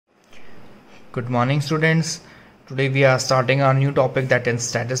Good morning, students. Today we are starting our new topic, that is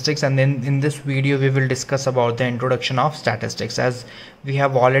statistics, and then in this video we will discuss about the introduction of statistics, as we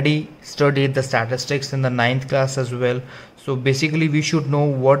have already studied the statistics in the 9th class as well. So basically we should know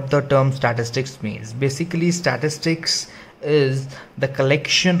what the term statistics means. Basically, statistics is the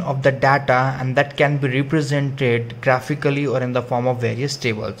collection of the data, and that can be represented graphically or in the form of various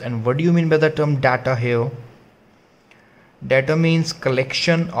tables. And what do you mean by the term data here? Data means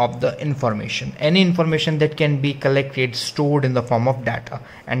collection of the information, any information that can be collected, stored in the form of data.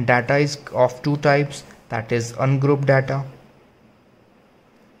 And data is of two types, that is ungrouped data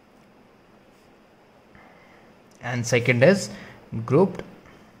and second is grouped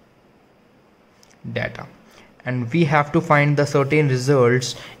data. And we have to find the certain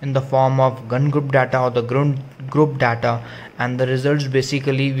results in the form of ungrouped data or the group data. And the results,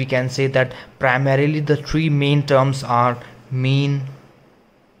 basically we can say that primarily the three main terms are mean,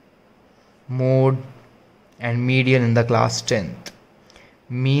 mode and median in the class 10th.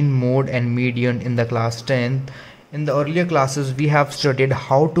 Mean, mode and median in the class 10th. In the earlier classes we have studied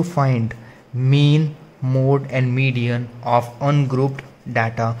how to find mean, mode and median of ungrouped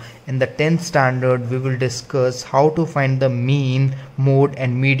data. In the 10th standard we will discuss how to find the mean, mode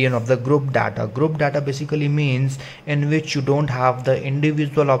and median of the group data. Group data basically means in which you don't have the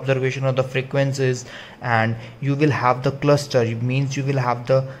individual observation of the frequencies, and you will have the cluster. It means you will have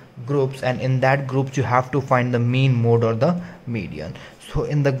the groups, and in that groups you have to find the mean, mode or the median. So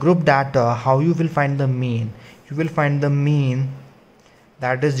in the group data, how you will find the mean? You will find the mean,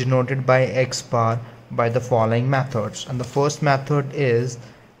 that is denoted by x bar, by the following methods. And the first method is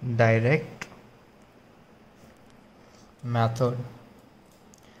direct method,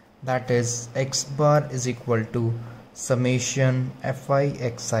 that is x bar is equal to summation fi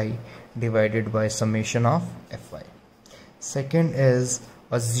xi divided by summation of fi. Second is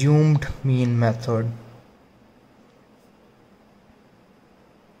assumed mean method,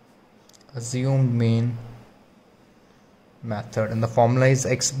 assumed mean method, and the formula is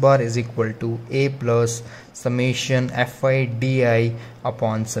x bar is equal to a plus summation fi di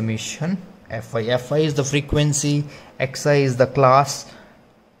upon summation fi. Fi is the frequency, xi is the class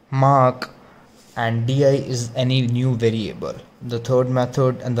mark, and di is any new variable. The third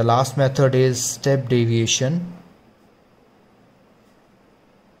method and the last method is step deviation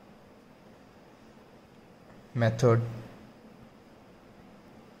method,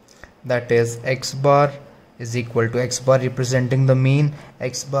 that is x bar is equal to, x bar representing the mean,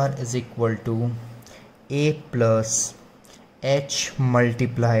 x bar is equal to a plus h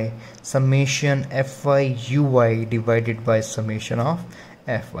multiply summation fi ui divided by summation of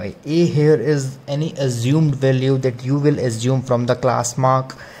fi. A here is any assumed value that you will assume from the class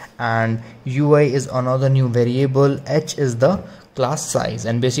mark, and ui is another new variable, h is the class size,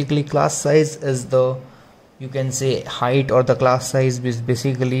 and basically class size is the, you can say, height, or the class size is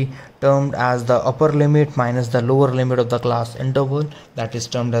basically termed as the upper limit minus the lower limit of the class interval, that is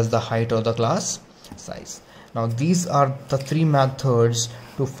termed as the height or the class size. Now these are the three methods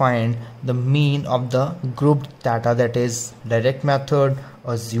to find the mean of the grouped data, that is direct method,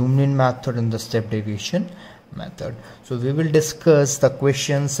 assumed mean method and the step deviation method. So we will discuss the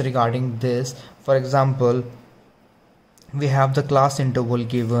questions regarding this. For example, we have the class interval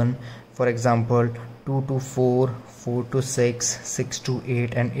given, for example 2 to 4, 4 to 6, 6 to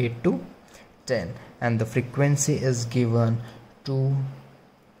 8 and 8 to 10, and the frequency is given 2,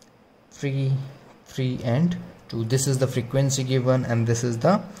 3, 3 and 2. This is the frequency given, and this is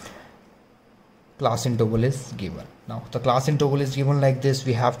the class interval is given. Now the class interval is given like this.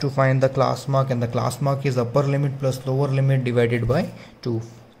 We have to find the class mark, and the class mark is upper limit plus lower limit divided by 2.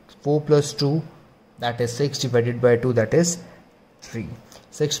 4 plus 2, that is 6, divided by 2, that is 3.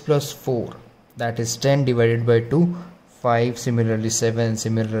 6 plus 4, that is 10, divided by 2, 5, similarly 7,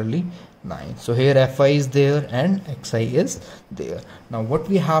 similarly 9. So here fi is there and xi is there. Now what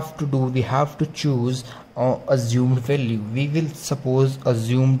we have to do, we have to choose assumed value. We will suppose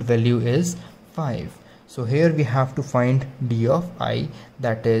assumed value is 5. So here we have to find d of I,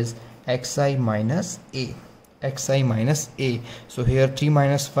 that is xi minus a, xi minus a. So here 3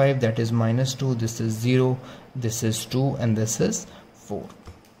 minus 5, that is minus 2, this is 0, this is 2 and this is 4.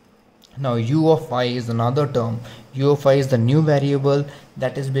 Now u of I is another term. U of I is the new variable,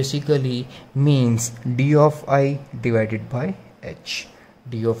 that is basically means d of I divided by h,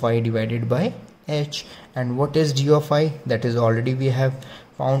 d of I divided by h. And what is d of I? That is already we have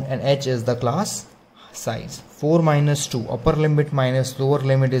found, and h is the class size. 4 minus 2, upper limit minus lower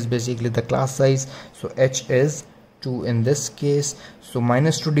limit is basically the class size, so h is 2 in this case. So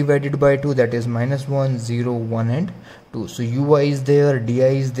minus 2 divided by 2, that is minus 1, 0, 1 and 2. So ui is there, di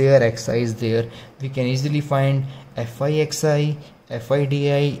is there, xi is there. We can easily find fi xi, fi di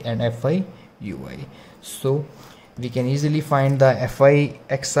and fi ui. So we can easily find the fi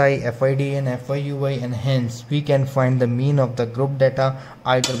xi, fi di and fi ui, and hence we can find the mean of the group data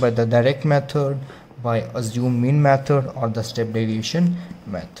either by the direct method, by assume mean method, or the step deviation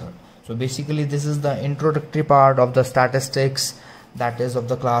method. So basically this is the introductory part of the statistics, that is of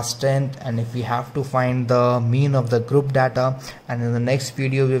the class 10th, and if we have to find the mean of the group data, and in the next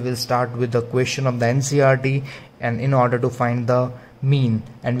video we will start with the question of the NCERT, and in order to find the mean,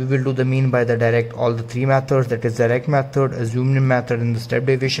 and we will do the mean by the direct, all the three methods, that is direct method, assume mean method and the step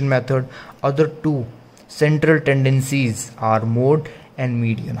deviation method. Other two central tendencies are mode and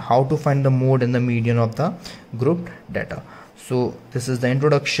median. How to find the mode and the median of the group data. So this is the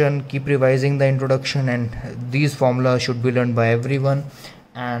introduction. Keep revising the introduction, and these formulas should be learned by everyone.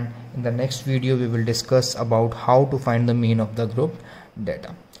 And in the next video we will discuss about how to find the mean of the group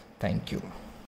data. Thank you.